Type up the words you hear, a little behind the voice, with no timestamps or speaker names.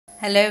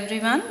Hello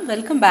everyone,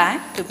 welcome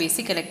back to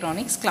Basic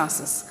Electronics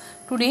classes.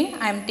 Today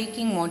I am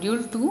taking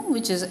module 2,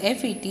 which is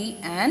FET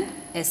and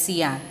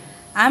SCR.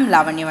 I am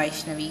Lavanya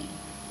Vaishnavi.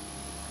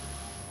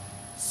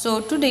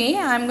 So today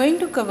I am going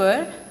to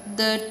cover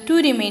the two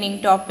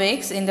remaining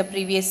topics in the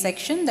previous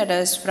section, that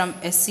is from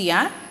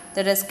SCR,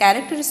 that is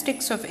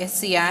characteristics of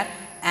SCR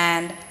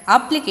and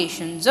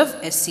applications of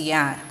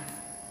SCR.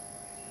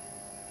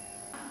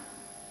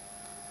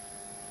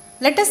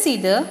 Let us see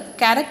the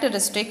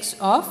characteristics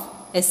of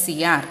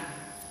SCR.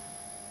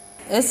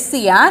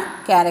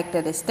 SCR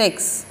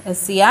characteristics.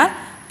 SCR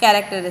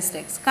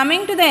characteristics.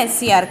 Coming to the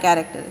SCR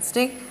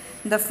characteristic,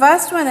 the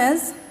first one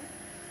is,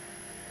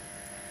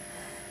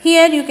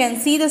 here you can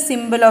see the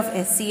symbol of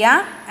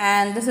SCR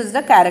and this is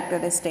the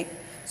characteristic.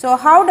 So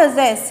how does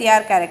the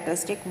SCR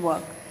characteristic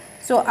work?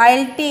 So I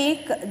will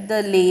take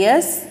the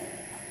layers.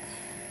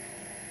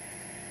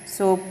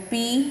 So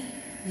P,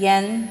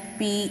 N,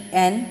 P,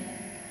 N.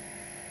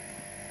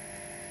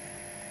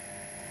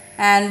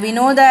 And we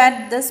know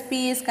that this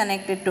P is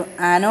connected to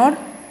anode,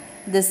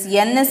 this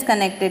N is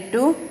connected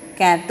to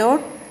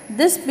cathode,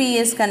 this P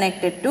is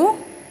connected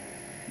to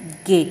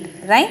gate,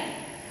 right?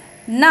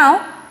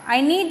 Now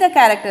I need the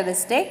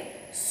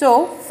characteristic.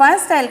 So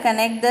first I will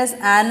connect this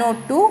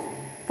anode to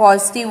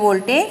positive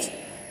voltage,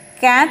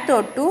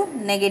 cathode to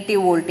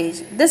negative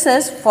voltage. This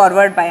is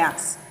forward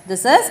bias.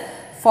 This is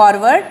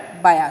forward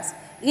bias.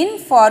 In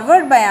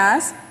forward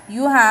bias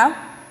you have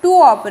two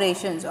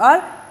operations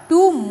or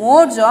two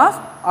modes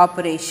of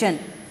operation.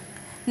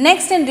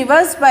 Next, in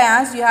reverse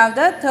bias you have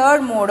the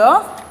third mode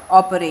of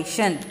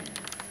operation.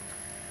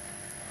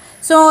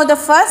 So the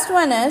first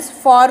one is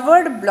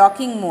forward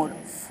blocking mode.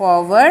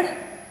 Forward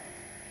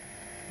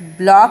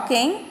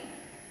blocking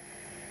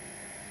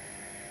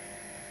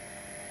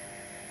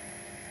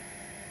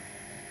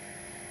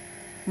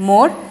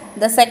mode.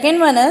 The second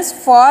one is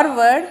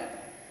forward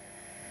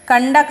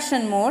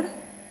conduction mode.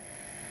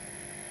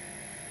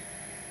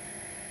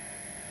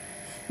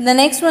 The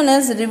next one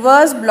is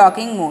reverse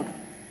blocking mode.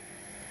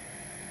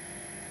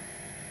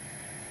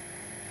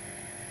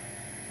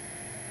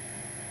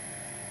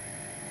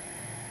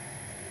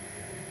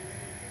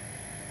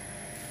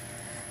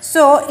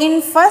 So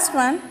in first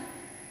one,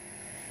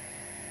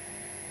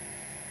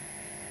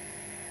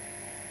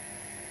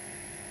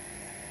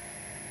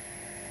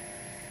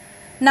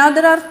 now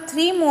there are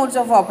three modes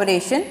of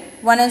operation.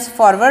 One is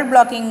forward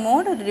blocking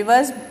mode,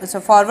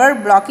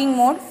 forward blocking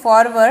mode,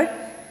 forward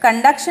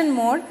conduction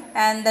mode,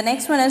 and the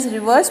next one is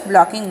reverse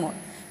blocking mode.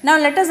 Now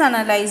let us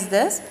analyze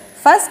this.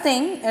 First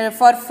thing,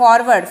 for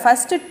forward,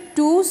 first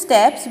two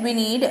steps we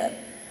need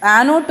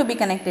anode to be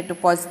connected to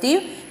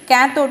positive,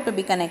 cathode to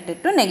be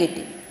connected to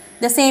negative.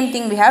 The same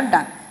thing we have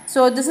done.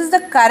 So this is the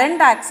current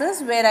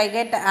axis where I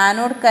get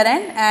anode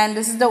current, and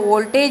this is the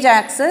voltage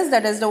axis,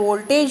 that is the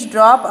voltage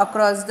drop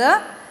across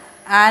the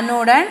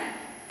anode and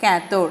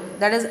cathode,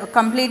 that is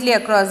completely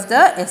across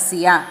the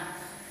SCR.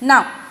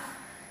 Now,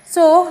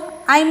 so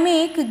I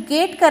make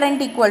gate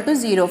current equal to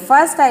 0.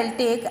 First I will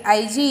take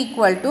Ig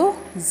equal to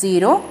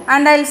 0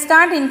 and I will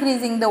start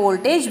increasing the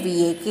voltage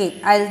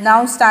VAK. I will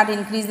now start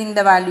increasing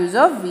the values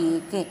of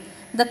VAK.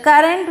 The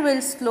current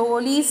will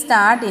slowly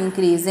start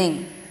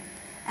increasing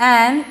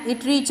and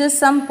it reaches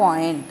some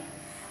point.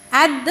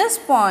 At this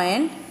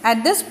point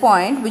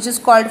which is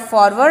called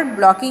forward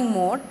blocking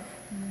mode,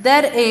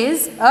 there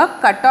is a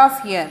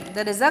cutoff here.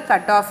 There is a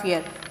cutoff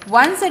here.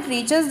 Once it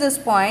reaches this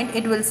point,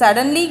 it will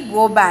suddenly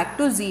go back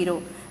to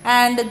 0.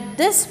 And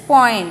this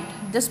point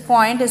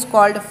is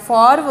called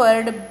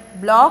forward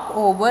block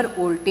over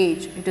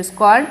voltage. It is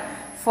called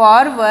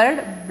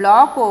forward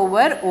block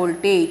over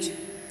voltage,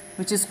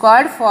 which is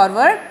called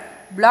forward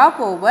block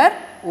over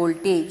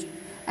voltage.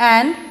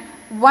 And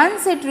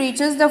once it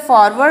reaches the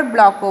forward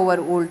block over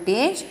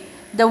voltage,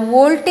 the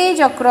voltage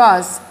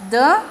across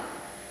the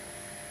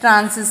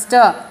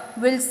transistor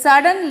will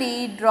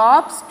suddenly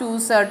drops to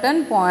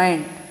certain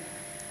point.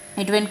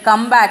 It will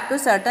come back to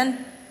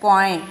certain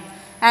point,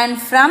 and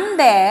from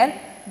there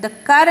the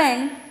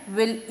current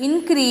will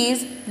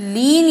increase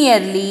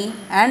linearly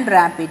and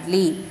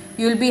rapidly.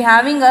 You will be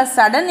having a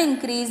sudden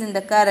increase in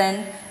the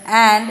current,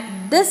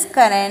 and this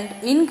current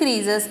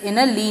increases in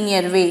a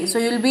linear way. So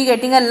you will be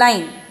getting a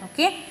line.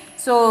 Okay.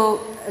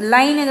 So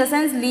line in the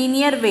sense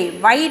linear way.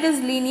 Why it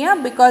is linear?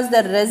 Because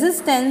the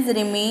resistance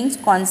remains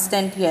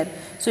constant here.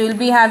 So you will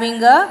be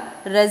having a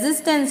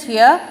resistance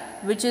here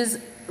which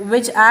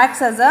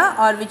acts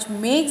as which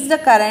makes the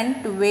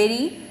current to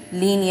vary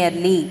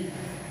linearly.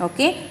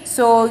 Okay.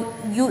 So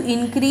you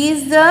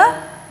increase the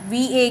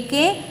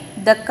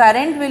VAK, the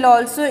current will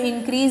also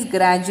increase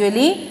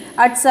gradually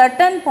at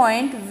certain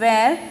point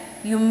where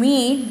you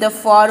meet the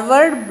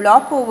forward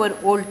block over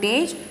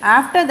voltage.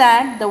 After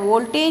that, the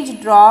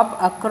voltage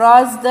drop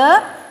across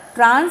the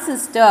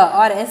transistor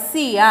or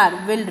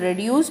SCR will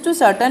reduce to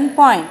certain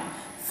point.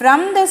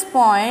 From this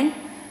point,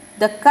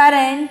 the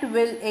current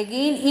will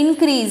again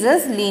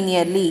increases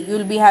linearly. You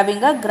will be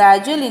having a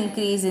gradual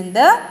increase in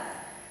the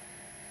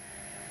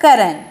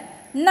current.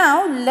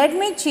 Now let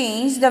me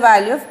change the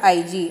value of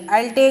Ig.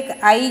 I will take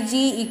Ig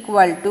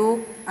equal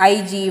to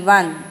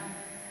Ig1.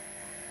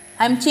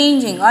 I am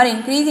changing or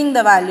increasing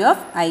the value of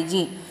Ig.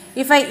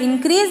 If I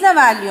increase the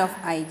value of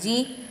Ig,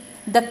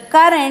 the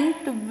current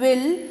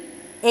will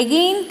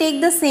again take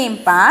the same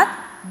path,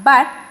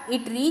 but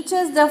it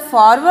reaches the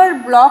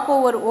forward block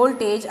over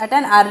voltage at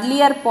an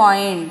earlier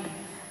point.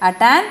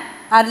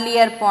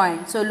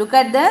 So look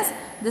at this.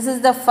 This is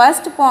the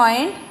first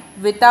point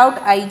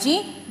without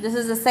Ig. This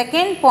is the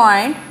second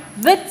point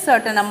with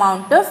certain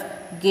amount of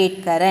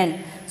gate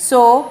current.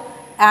 So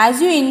as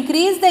you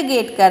increase the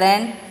gate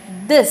current,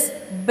 this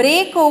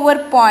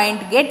breakover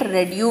point get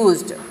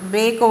reduced.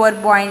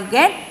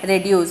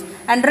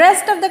 And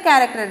rest of the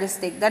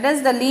characteristic, that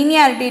is the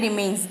linearity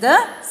remains the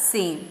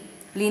same.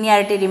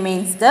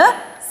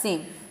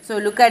 So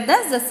look at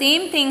this, the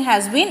same thing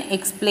has been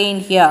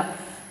explained here.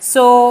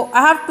 So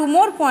I have two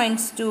more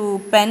points to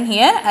pen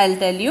here, I will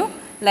tell you.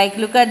 Like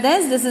look at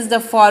this, this is the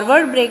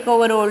forward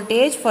breakover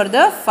voltage for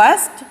the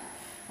first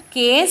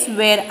case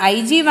where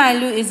Ig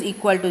value is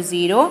equal to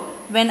 0.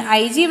 When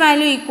Ig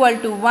value equal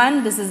to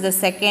 1, this is the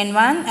second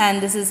one, and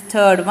this is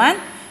third one,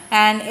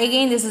 and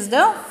again this is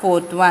the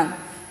fourth one.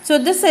 So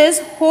this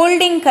is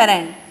holding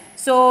current.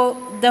 So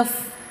the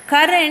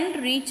current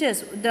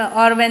reaches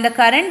when the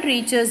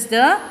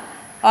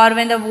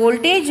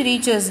voltage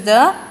reaches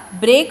the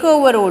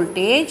breakover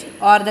voltage,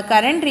 or the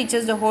current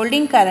reaches the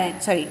holding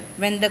current,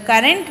 when the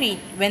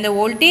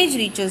voltage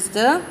reaches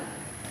the,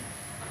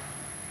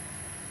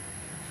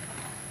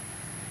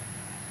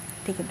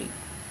 take a break.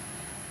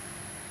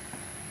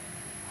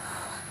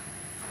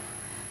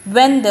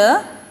 When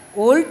the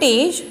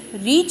voltage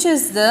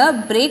reaches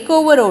the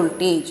breakover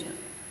voltage,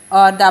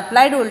 or the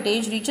applied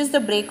voltage reaches the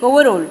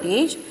breakover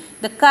voltage,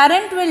 the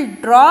current will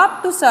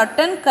drop to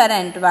certain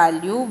current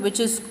value, which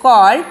is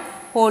called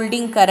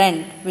holding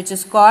current.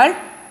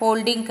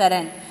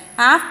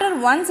 After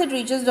once it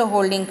reaches the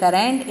holding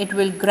current, it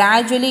will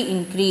gradually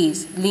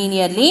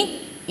linearly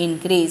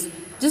increase.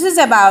 This is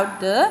about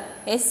the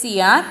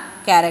SCR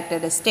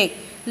characteristic.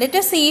 Let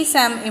us see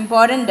some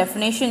important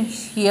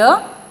definitions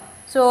here.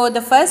 So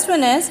the first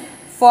one is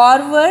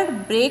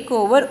forward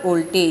breakover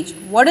voltage.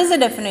 What is the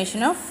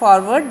definition of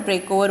forward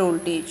breakover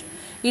voltage?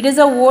 It is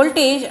a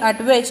voltage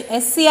at which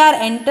SCR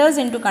enters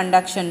into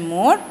conduction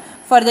mode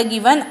for the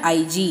given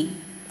Ig.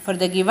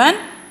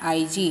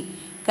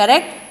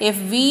 Correct? If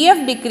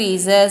Vf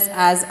decreases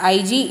as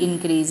Ig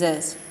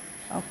increases.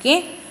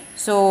 Okay.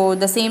 So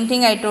the same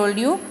thing I told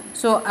you.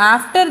 So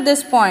after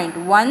this point,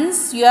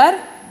 once your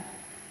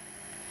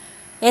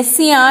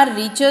SCR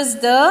reaches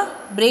the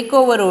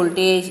breakover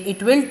voltage,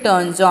 it will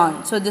turns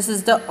on. So this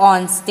is the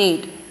on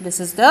state.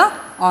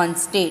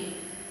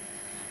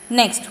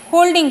 Next,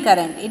 holding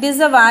current. It is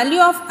the value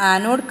of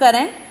anode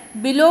current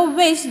below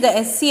which the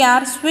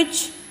SCR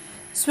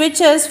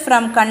switches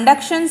from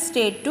conduction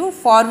state to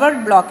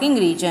forward blocking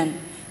region.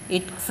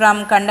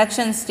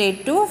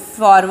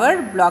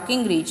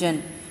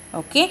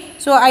 Okay.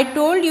 So I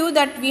told you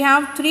that we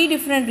have three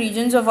different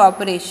regions of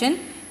operation.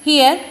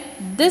 Here,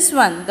 this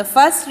one, the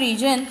first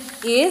region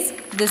is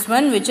this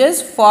one, which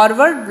is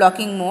forward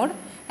blocking mode,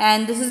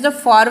 and this is the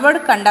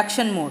forward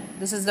conduction mode.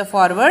 This is the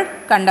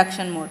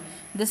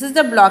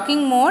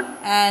blocking mode,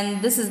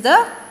 and this is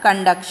the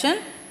conduction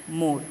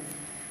mode.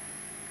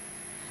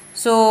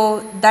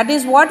 So that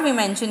is what we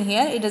mentioned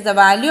here. It is the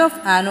value of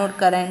anode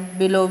current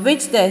below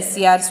which the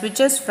SCR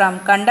switches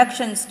from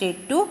conduction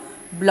state to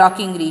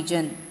blocking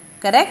region.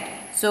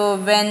 Correct? So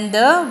when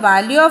the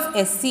value of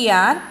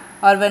SCR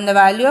or when the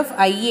value of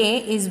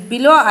Ia is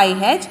below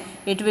IH,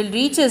 it will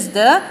reaches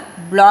the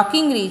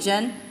blocking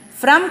region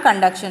from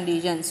conduction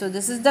region. So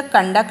this is the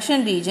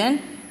conduction region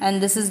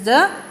and this is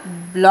the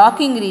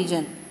blocking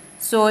region.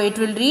 So it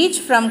will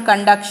reach from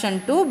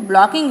conduction to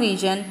blocking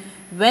region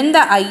when the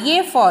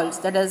Ia falls,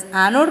 that is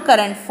anode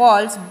current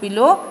falls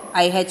below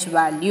IH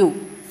value.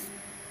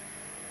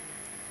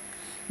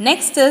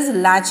 Next is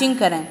latching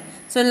current.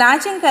 So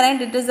latching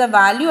current, it is the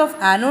value of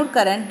anode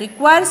current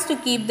requires to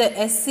keep the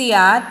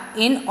SCR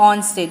in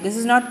on state. This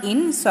is not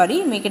in,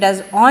 sorry, make it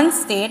as on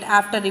state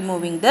after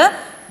removing the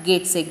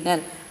gate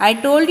signal. I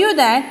told you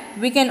that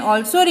we can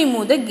also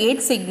remove the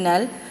gate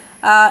signal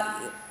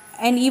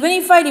and even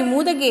if I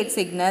remove the gate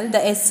signal,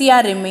 the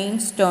SCR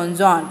turns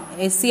on.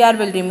 SCR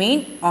will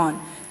remain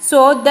on.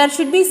 So there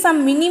should be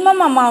some minimum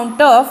amount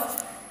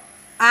of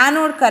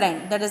anode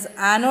current, that is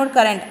anode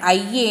current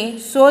Ia,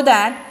 so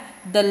that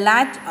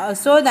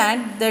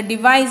the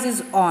device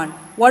is on.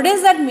 What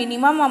is that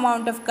minimum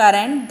amount of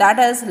current? That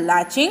is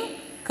latching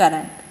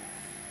current.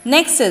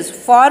 Next is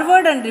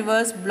forward and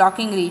reverse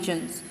blocking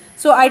regions.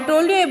 So I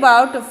told you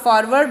about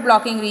forward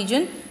blocking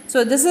region.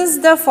 So this is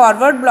the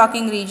forward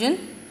blocking region.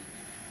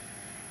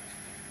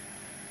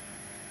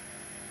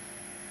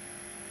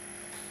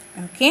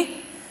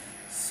 Okay.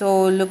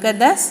 So look at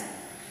this.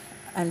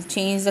 I'll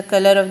change the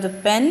color of the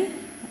pen.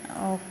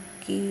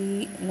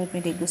 Okay. Let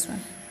me take this one.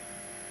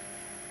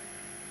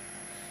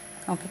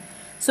 Okay.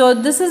 So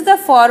this is the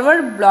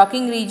forward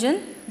blocking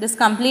region. This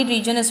complete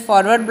region is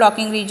forward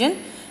blocking region,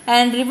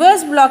 and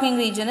reverse blocking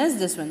region is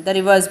this one, the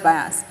reverse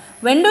bias.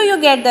 When do you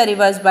get the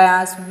reverse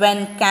bias?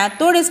 When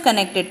cathode is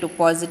connected to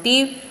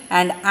positive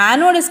and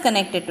anode is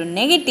connected to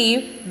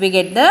negative, we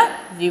get the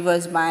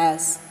reverse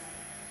bias.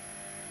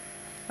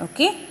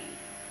 Okay.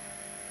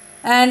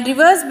 And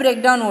reverse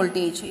breakdown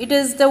voltage, it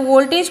is the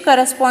voltage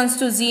corresponds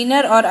to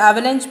Zener or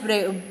avalanche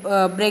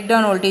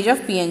breakdown voltage of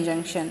PN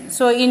junction.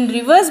 So in the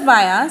reverse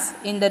bias,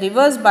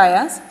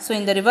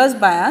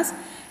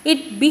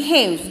 it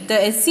behaves,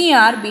 the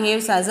SCR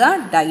behaves as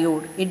a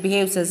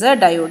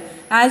diode.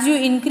 As you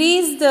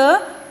increase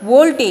the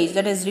voltage,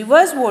 that is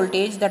reverse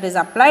voltage that is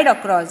applied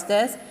across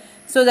this,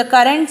 so the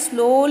current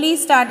slowly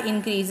start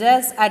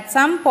increases. At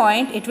some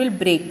point it will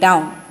break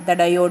down, the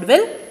diode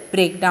will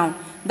break down.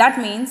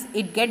 That means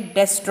it get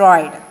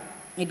destroyed.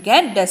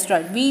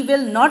 We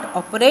will not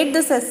operate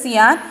this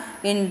SCR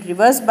in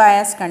reverse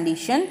bias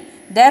condition.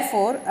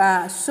 Therefore,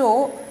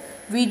 so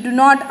we do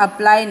not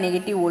apply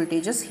negative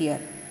voltages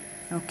here.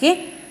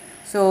 Okay.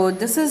 So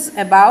this is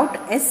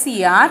about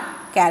SCR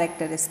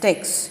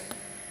characteristics.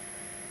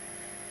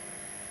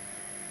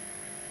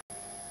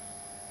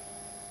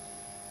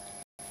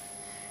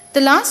 The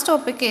last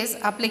topic is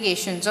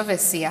applications of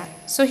SCR.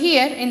 So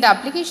here in the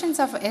applications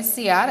of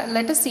SCR,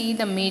 let us see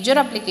the major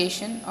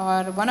application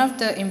or one of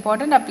the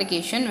important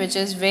application, which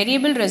is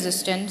variable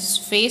resistance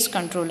phase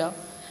controller,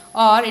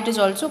 or it is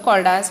also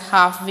called as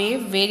half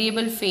wave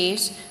variable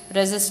phase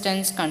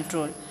resistance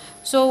control.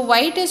 So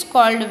why it is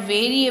called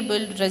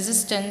variable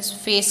resistance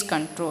phase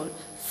control?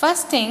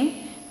 First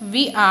thing,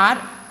 we are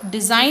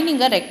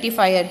designing a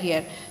rectifier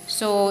here.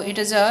 So it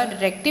is a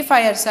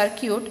rectifier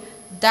circuit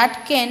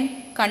that can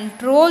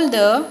control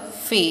the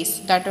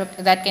phase,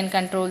 that can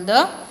control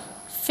the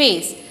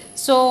phase.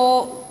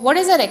 So what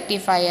is a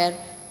rectifier?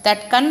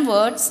 That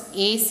converts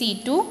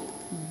AC to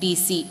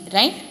DC,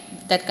 right?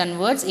 That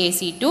converts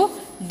AC to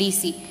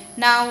DC.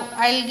 Now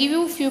I'll give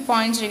you a few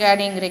points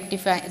regarding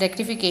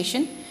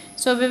rectification.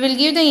 So we will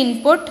give the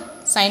input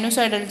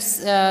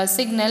sinusoidal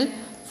signal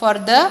for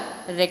the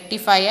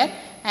rectifier,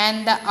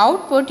 and the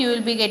output you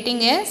will be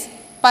getting is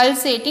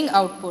pulsating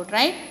output,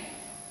 right?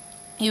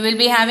 You will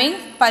be having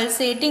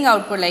pulsating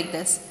output like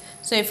this.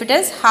 So if it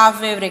is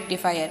half wave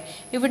rectifier,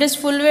 if it is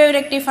full wave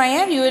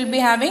rectifier, you will be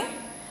having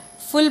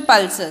full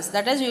pulses,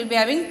 that is you will be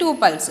having 2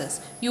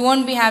 pulses. You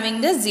won't be having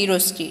the zero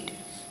state,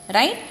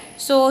 right?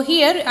 So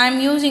here I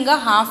am using a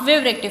half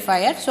wave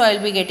rectifier, so I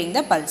will be getting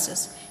the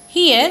pulses.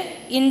 Here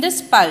in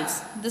this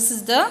pulse, this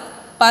is the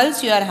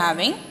pulse you are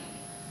having.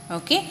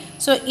 Okay.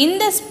 So in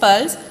this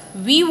pulse,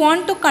 we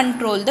want to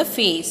control the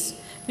phase.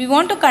 We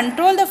want to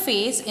control the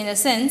phase in a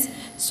sense,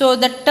 so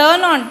the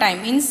turn on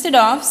time, instead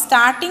of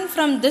starting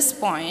from this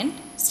point,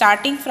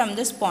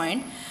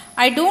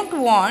 I don't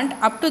want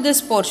up to this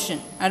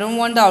portion. I don't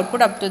want the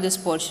output up to this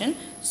portion,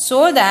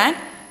 so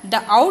that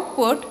the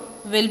output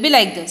will be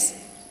like this.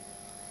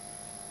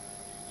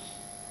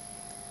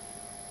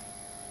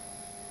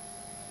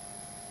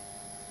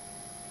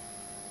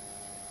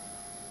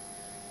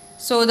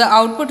 So the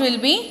output will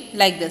be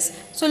like this.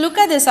 So look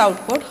at this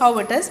output, how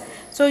it is.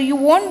 So you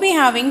won't be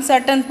having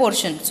certain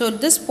portion. So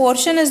this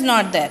portion is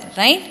not there,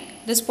 right?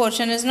 This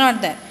portion is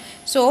not there.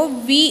 So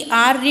we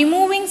are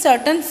removing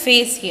certain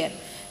phase here.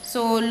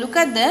 So look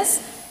at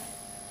this.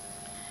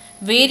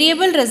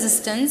 Variable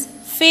resistance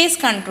phase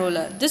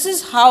controller. This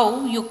is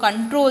how you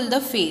control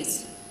the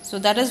phase. So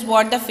that is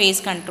what the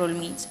phase control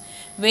means.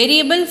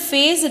 Variable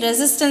phase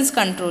resistance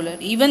controller.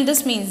 Even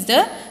this means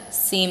the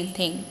same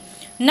thing.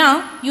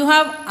 Now you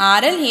have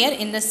RL here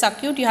in the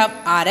circuit. You have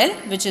RL,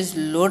 which is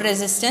load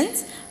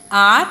resistance.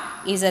 R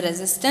is a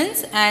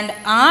resistance, and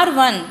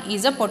R1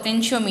 is a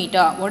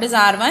potentiometer. What is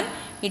R1?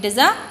 It is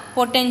a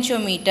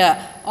potentiometer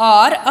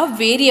or a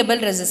variable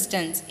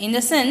resistance. In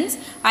the sense,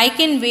 I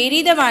can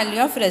vary the value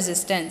of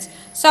resistance.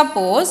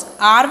 Suppose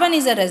R1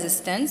 is a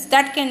resistance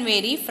that can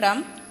vary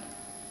from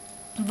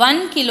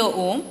 1 kilo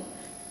ohm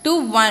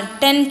to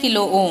 10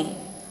 kilo ohm.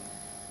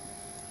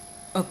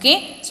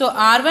 Okay. So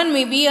R1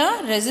 may be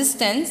a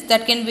resistance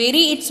that can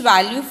vary its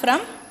value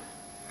from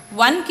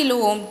 1 kilo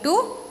ohm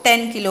to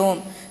 10 kilo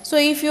ohm. So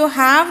if you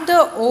have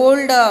the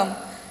old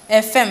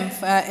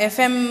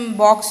FM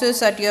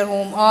boxes at your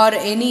home or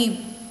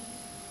any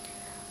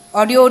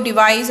audio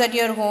device at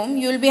your home,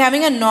 you will be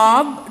having a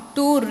knob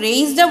to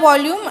raise the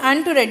volume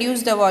and to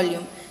reduce the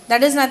volume.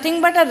 That is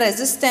nothing but a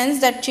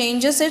resistance that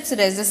changes its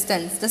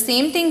resistance. The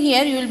same thing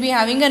here, you will be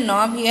having a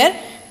knob here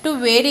to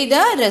vary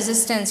the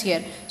resistance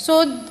here.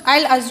 So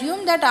I'll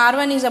assume that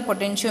R1 is a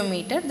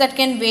potentiometer that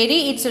can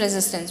vary its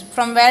resistance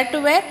from where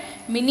to where.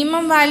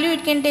 Minimum value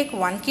it can take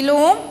 1 kilo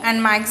ohm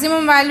and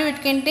maximum value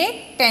it can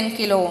take 10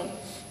 kilo ohm.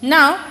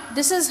 Now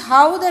this is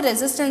how the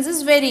resistance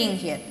is varying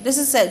here. This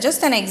is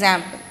just an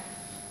example.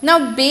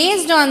 Now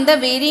based on the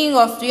varying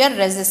of your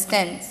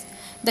resistance,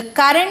 the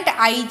current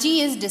Ig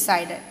is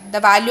decided. The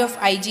value of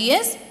Ig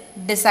is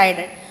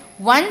decided.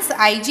 Once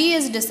Ig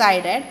is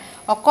decided,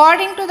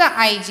 according to the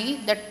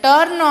Ig, the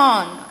turn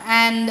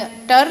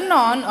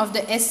on of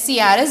the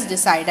SCR is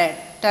decided.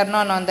 Turn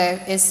on the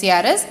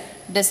SCR is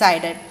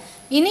decided.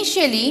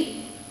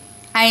 Initially,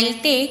 I will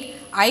take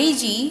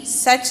Ig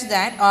such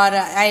that, or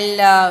I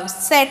will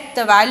set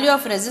the value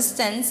of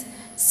resistance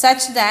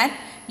such that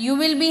you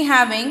will be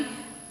having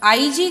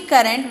IG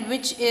current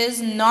which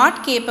is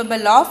not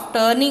capable of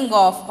turning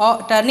off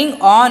or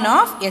turning on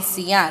of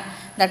SCR.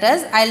 That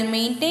is, I will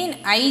maintain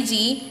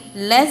IG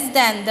less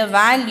than the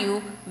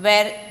value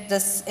where the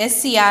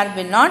SCR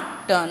will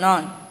not turn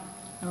on.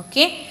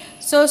 Okay.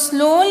 So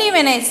slowly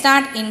when I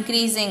start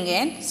increasing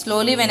it,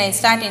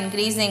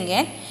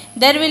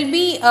 there will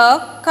be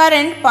a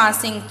current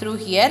passing through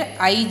here,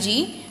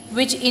 IG,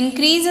 which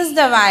increases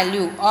the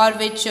value or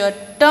which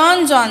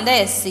turns on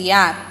the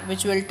SCR,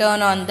 which will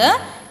turn on the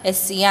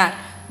SCR.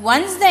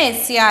 Once the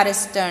SCR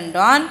is turned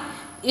on,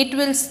 it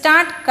will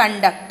start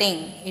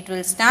conducting.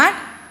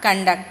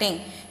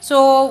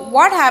 So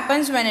what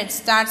happens when it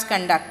starts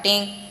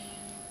conducting?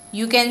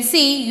 You can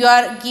see you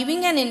are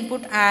giving an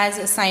input as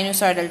a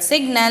sinusoidal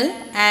signal,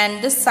 and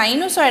this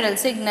sinusoidal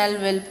signal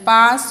will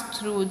pass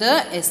through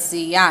the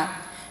SCR,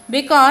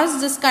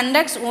 because this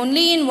conducts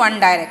only in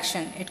one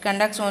direction. It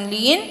conducts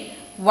only in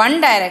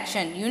one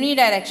direction.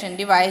 Unidirection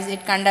device,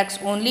 it conducts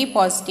only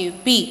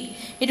positive peak.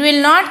 It will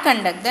not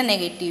conduct the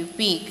negative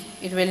peak.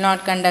 It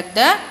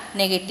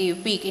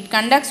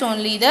conducts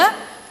only the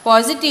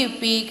positive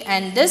peak,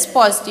 and this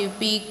positive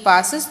peak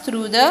passes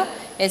through the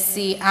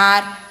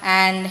SCR,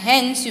 and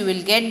hence you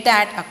will get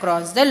that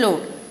across the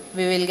load.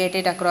 We will get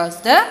it across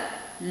the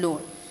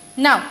load.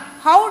 Now,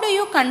 how do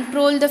you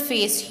control the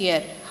phase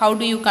here?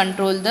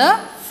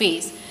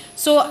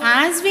 So,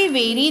 as we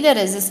vary the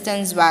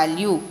resistance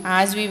value,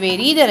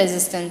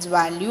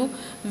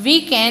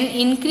 we can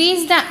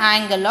increase the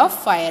angle of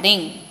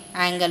firing.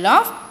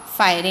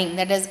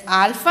 That is,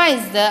 alpha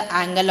is the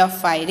angle of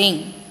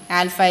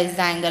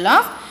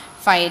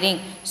firing.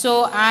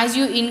 So, as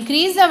you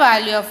increase the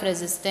value of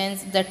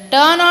resistance, the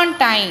turn on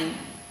time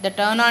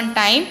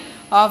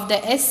of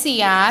the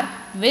SCR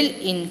will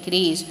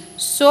increase,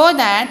 so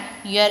that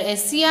your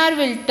SCR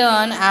will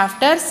turn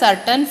after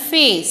certain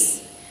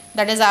phase,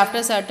 that is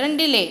after certain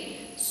delay.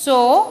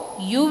 So,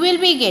 you will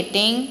be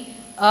getting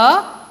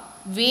a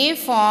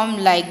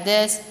waveform like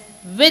this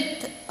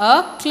with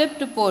a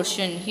clipped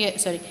portion here,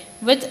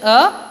 with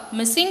a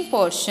missing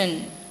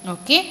portion.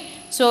 Okay.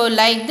 So,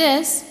 like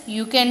this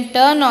you can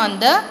turn on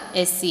the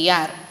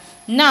SCR.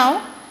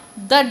 Now,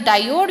 the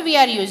diode we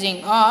are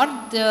using, or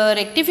the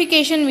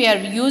rectification we are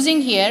using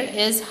here,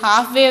 is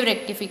half wave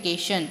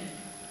rectification.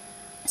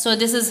 So,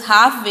 this is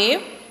half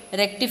wave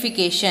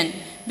rectification.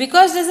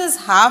 Because this is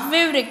half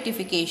wave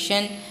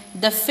rectification,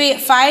 the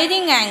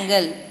firing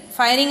angle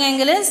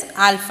is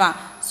alpha.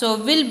 So,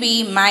 will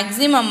be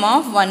maximum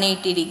of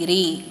 180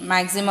 degree.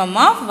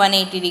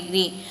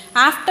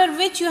 After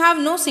which you have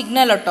no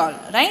signal at all,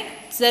 right?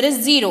 So,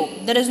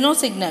 there is no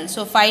signal.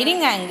 So,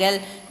 firing angle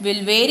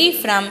will vary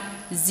from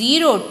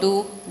 0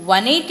 to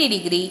 180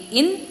 degree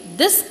in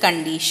this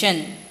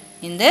condition.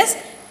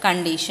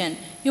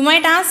 You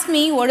might ask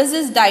me, what is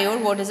this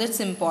diode? What is its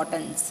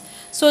importance?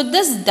 So,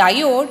 this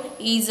diode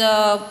is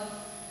a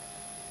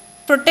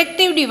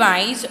protective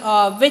device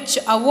which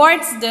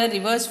avoids the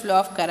reverse flow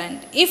of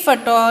current. If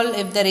at all,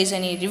 if there is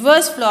any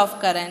reverse flow of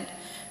current,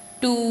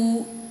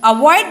 to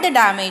avoid the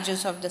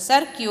damages of the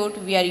circuit,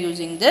 we are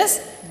using this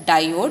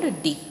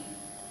diode D.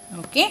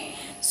 Okay.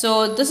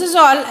 So, this is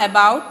all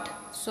about,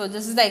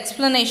 this is the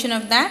explanation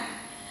of that.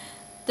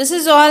 This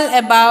is all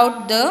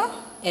about the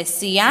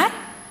SCR,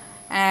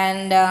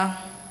 and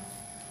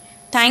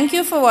thank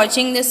you for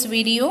watching this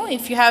video.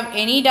 If you have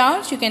any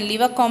doubts, you can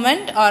leave a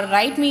comment or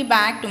write me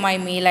back to my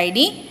mail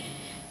ID.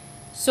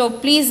 So,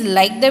 please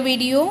like the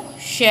video,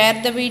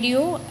 share the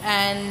video,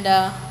 and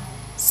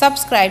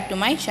subscribe to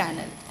my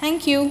channel.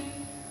 Thank you.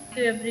 Thank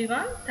you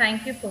everyone.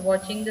 Thank you for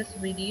watching this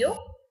video.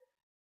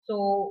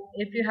 So,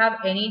 if you have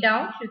any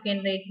doubts, you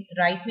can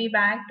write me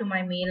back to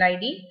my mail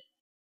ID,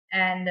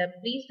 and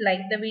please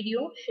like the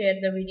video, share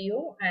the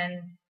video,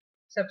 and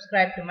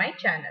subscribe to my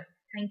channel.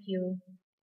 Thank you.